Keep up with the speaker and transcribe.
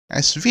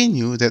as we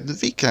knew that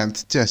we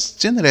can't just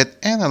generate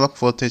analog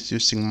voltage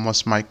using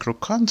most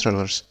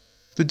microcontrollers.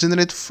 To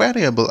generate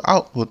variable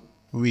output,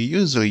 we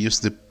usually use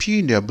the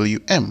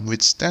PWM,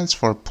 which stands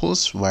for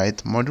pulse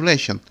width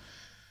modulation,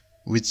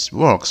 which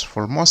works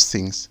for most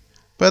things,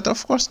 but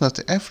of course not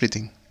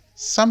everything.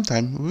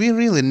 Sometimes we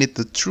really need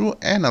the true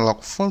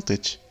analog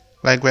voltage,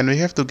 like when we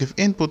have to give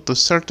input to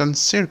certain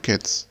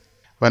circuits.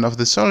 One of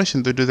the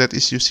solutions to do that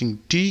is using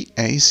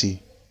DAC,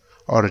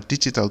 or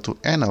digital to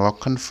analog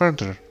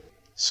converter.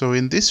 So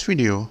in this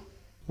video,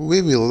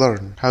 we will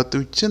learn how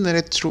to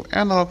generate true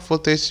analog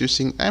voltage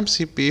using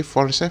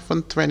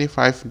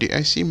MCP4725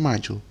 DAC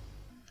module.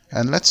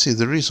 And let's see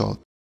the result.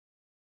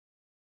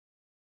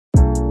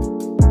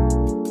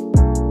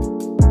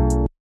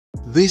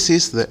 This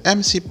is the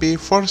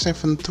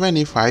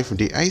MCP4725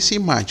 DAC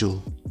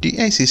module.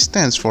 DAC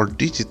stands for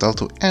Digital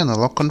to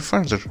Analog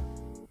Converter.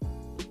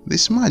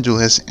 This module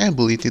has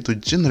ability to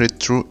generate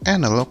true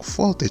analog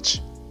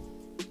voltage.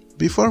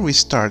 Before we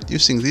start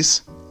using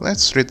this,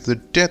 let's read the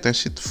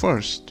datasheet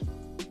first.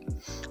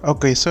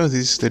 Okay, so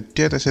this is the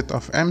dataset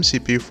of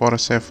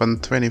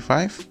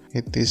MCP4725.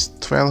 It is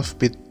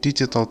 12-bit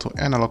digital to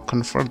analog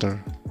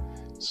converter.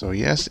 So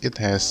yes, it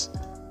has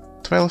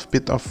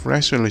 12-bit of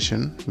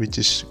resolution, which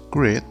is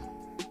great.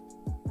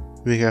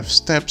 We have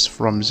steps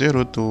from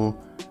 0 to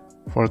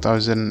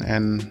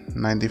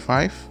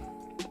 4095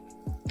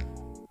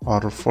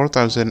 or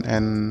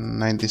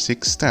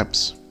 4096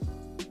 steps.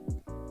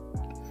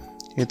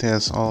 It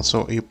has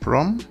also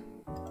EEPROM,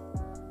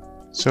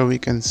 so we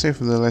can save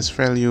the last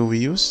value we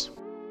use,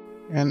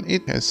 and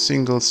it has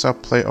single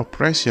supply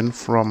operation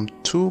from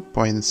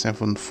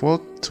 2.7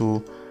 volt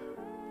to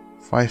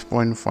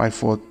 5.5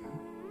 volt,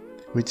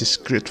 which is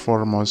great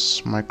for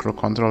most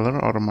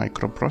microcontroller or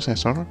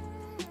microprocessor.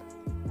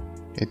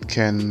 It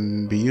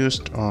can be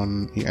used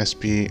on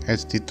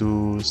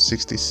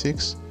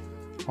ESP-8266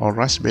 or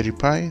Raspberry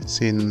Pi,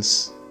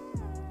 since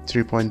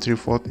 3.3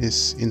 volt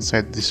is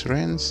inside this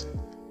range,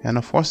 and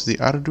of course the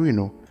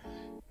Arduino,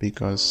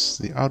 because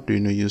the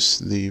Arduino uses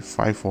the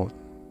 5 volt.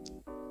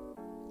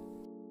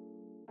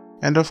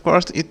 And of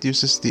course it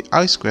uses the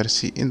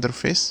I2C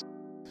interface,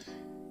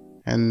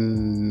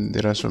 and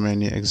there are so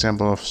many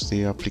examples of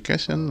the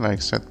application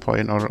like set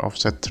point or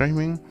offset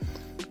trimming,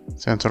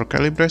 sensor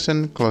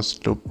calibration,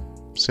 closed loop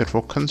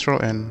servo control,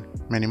 and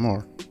many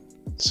more.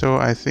 So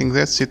I think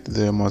that's it,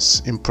 the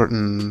most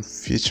important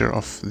feature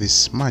of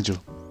this module.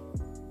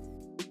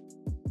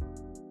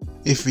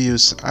 If we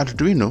use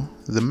Arduino,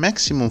 the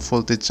maximum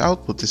voltage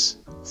output is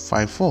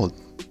 5 volt.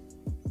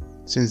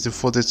 Since the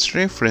voltage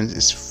reference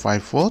is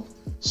 5 volt,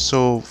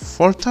 so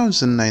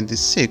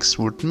 4096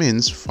 would mean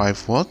 5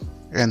 volt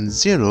and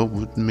 0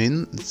 would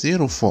mean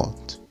 0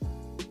 volt.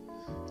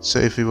 So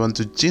if we want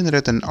to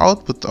generate an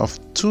output of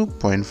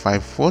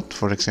 2.5 volt,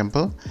 for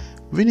example,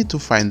 we need to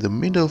find the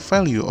middle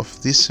value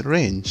of this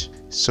range,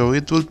 so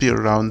it will be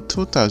around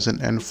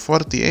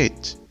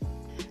 2048.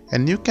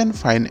 And you can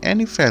find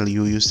any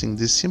value using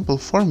this simple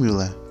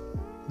formula.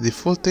 The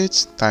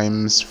voltage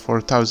times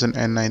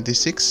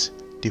 4096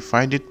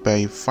 divided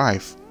by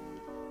 5.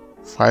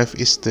 5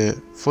 is the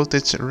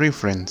voltage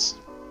reference.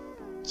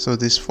 So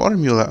this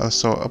formula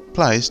also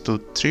applies to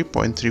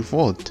 3.3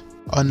 volt.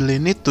 Only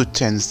need to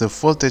change the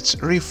voltage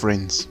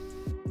reference.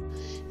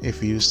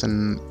 If we use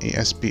an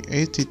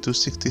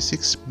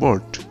ESP-8266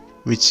 board,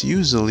 which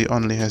usually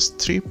only has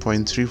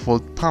 3.3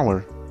 volt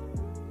power.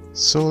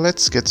 So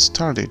let's get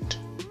started.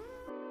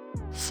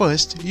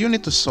 First, you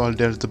need to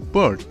solder the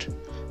board.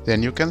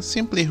 Then you can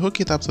simply hook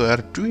it up to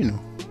Arduino.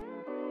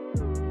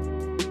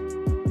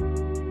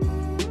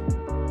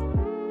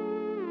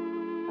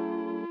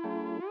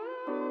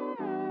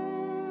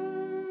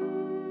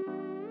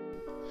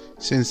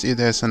 Since it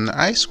has an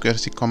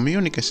I2C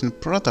communication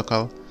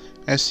protocol,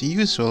 as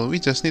usual we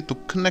just need to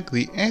connect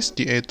the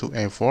SDA to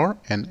A4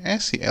 and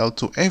SCL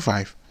to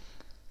A5.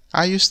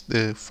 I used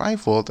the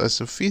 5 volt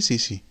as a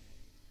VCC.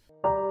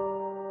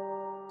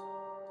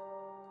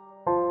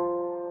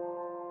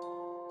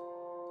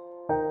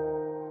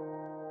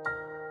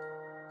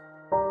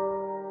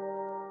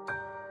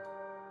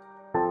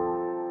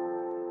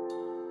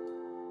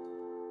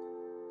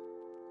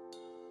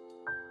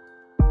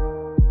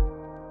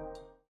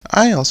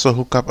 I also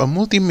hook up a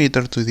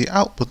multimeter to the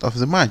output of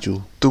the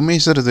module to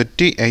measure the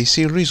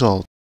DAC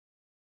result.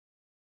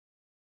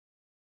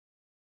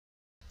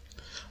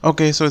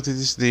 Okay, so this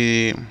is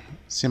the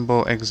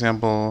simple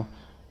example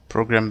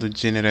program to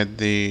generate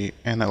the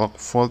analog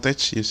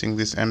voltage using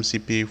this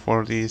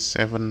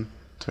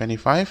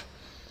MCP4725.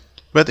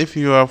 But if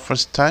you are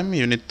first time,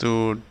 you need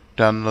to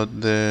download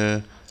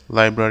the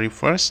library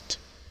first.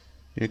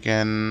 You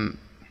can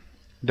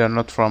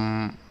download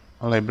from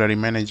a library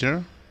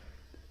manager.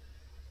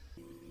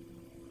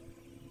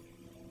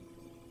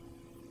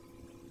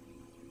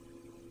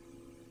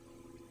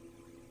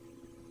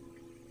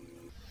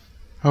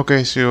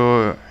 Okay,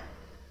 so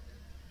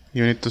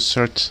you need to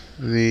search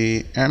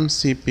the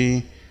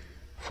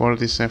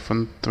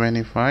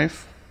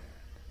MCP4725,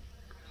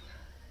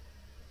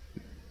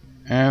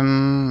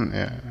 and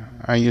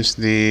I use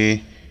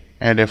the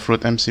Adafruit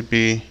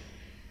MCP.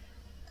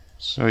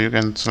 So you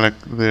can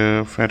select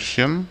the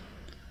version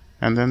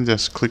and then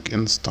just click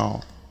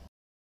install.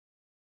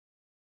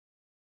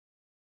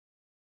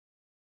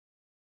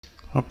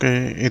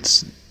 Okay,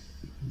 it's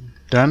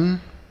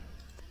done.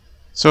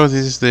 So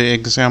this is the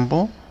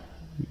example.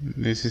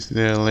 This is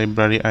the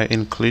library I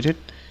included,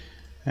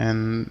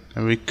 and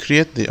we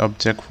create the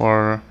object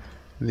for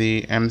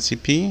the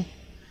MCP.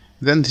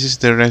 Then this is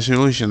the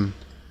resolution.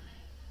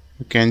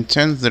 You can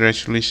change the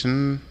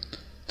resolution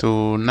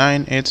to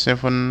 9, 8,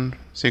 7,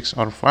 6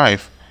 or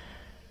 5,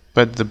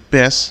 but the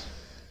best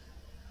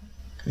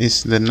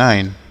is the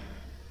 9.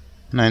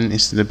 9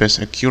 is the best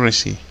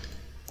accuracy.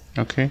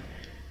 Okay,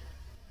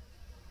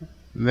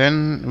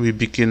 then we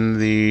begin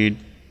the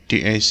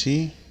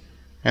DAC,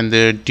 and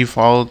the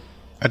default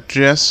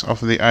address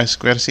of the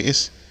I2C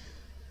is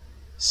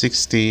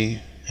 60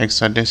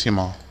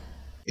 hexadecimal.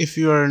 If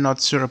you are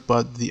not sure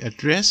about the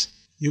address,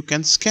 you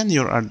can scan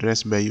your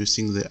address by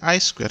using the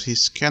I2C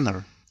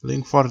scanner.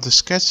 Link for the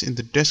sketch in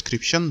the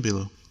description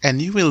below.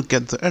 And you will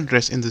get the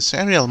address in the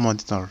serial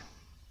monitor,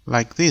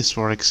 like this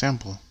for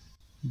example.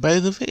 By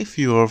the way, if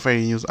you are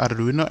very new to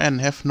Arduino and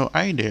have no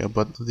idea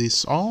about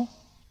this all,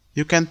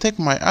 you can take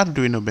my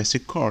Arduino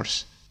basic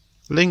course.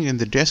 Link in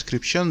the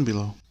description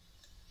below.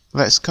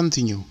 Let's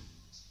continue.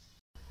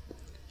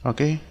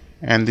 Okay,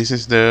 and this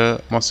is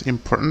the most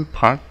important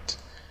part.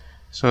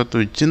 So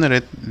to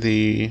generate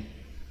the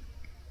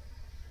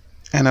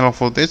analog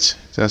voltage,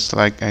 just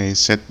like I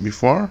said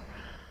before,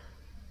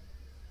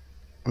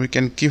 we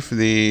can give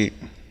the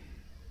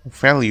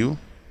value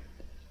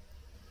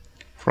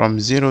from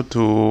 0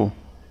 to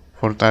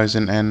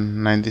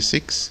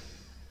 4096,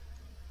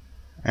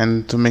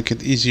 and to make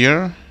it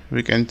easier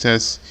we can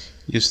just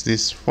use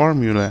this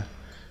formula.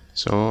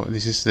 So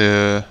this is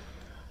the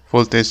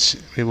voltage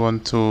we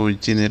want to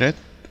generate.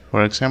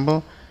 For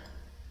example,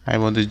 I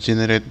want to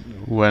generate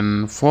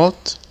 1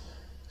 volt,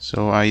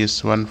 so I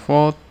use 1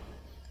 volt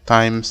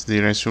times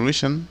the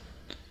resolution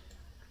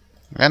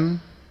and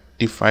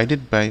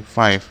divided by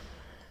 5.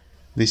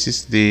 This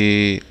is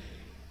the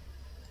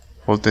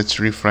voltage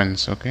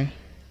reference. Okay,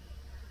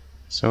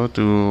 so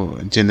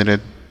to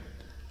generate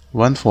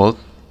 1 volt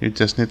you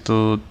just need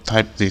to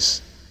type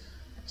this.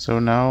 So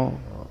now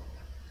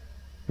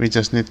we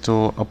just need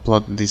to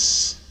upload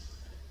this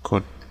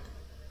code.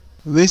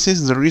 This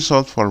is the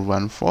result for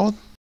 1 volt,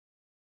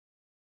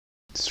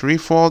 3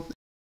 volt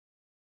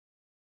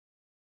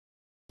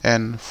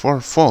and 4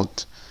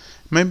 volt.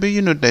 Maybe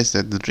you notice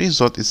that the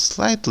result is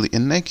slightly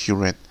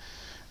inaccurate.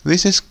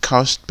 This is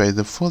caused by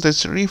the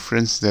voltage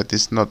reference that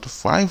is not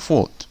 5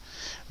 volt.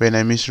 When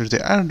I measure the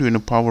Arduino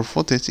power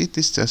voltage, it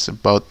is just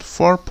about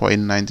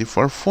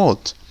 4.94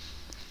 volt.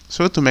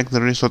 So to make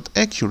the result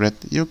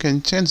accurate, you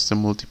can change the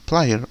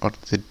multiplier or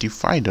the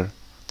divider.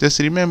 Just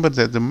remember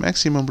that the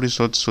maximum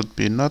result should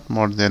be not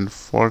more than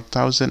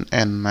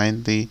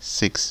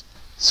 4096.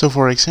 So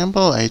for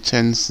example, I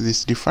change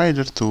this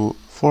divider to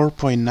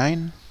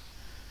 4.9.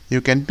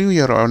 You can do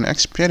your own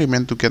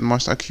experiment to get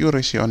most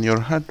accuracy on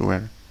your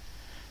hardware.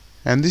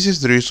 And this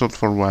is the result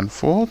for 1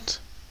 volt,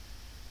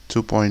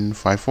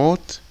 2.5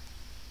 volt,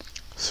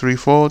 3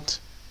 volt,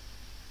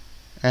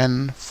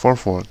 and 4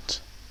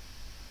 volt.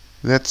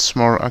 That's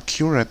more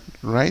accurate,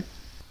 right?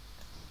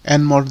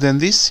 And more than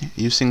this,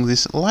 using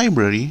this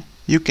library,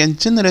 you can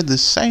generate the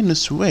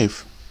sinus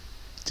wave.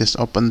 Just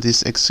open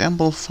this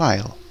example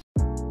file.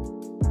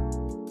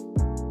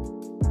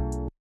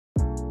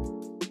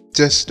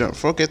 Just don't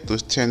forget to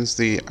change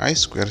the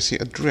I2C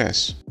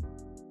address.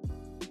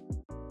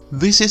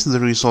 This is the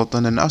result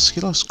on an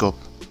oscilloscope.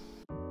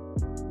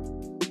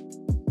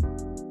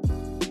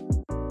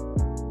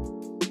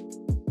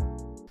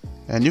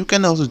 And you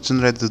can also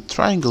generate the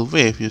triangle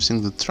wave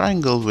using the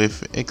triangle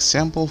wave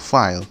example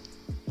file.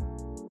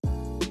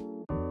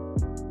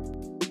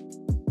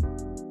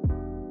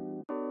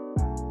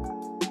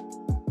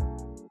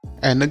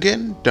 And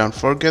again, don't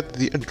forget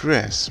the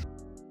address.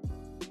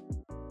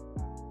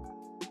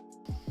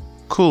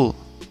 Cool,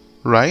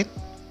 right?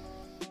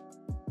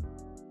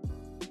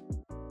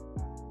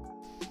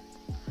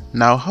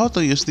 Now how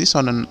to use this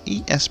on an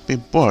ESP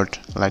board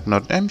like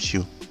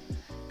NodeMCU?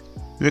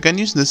 We can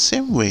use the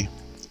same way.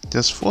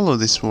 Just follow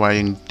this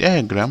wiring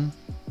diagram.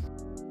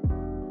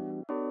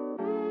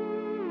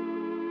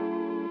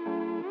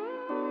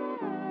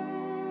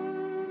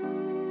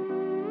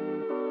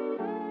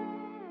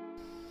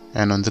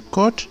 And on the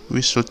code,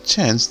 we should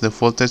change the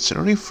voltage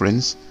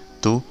reference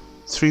to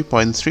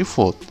 3.3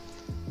 volt,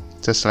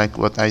 just like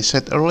what I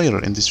said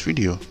earlier in this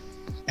video.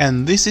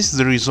 And this is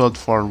the result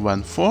for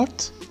 1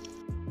 volt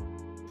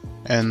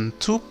and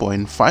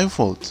 2.5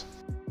 volt.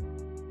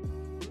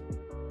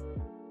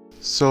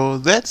 So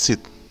that's it.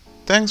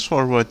 Thanks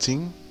for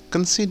watching.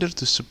 Consider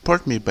to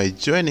support me by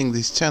joining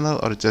this channel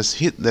or just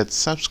hit that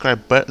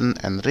subscribe button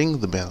and ring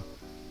the bell.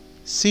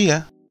 See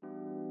ya!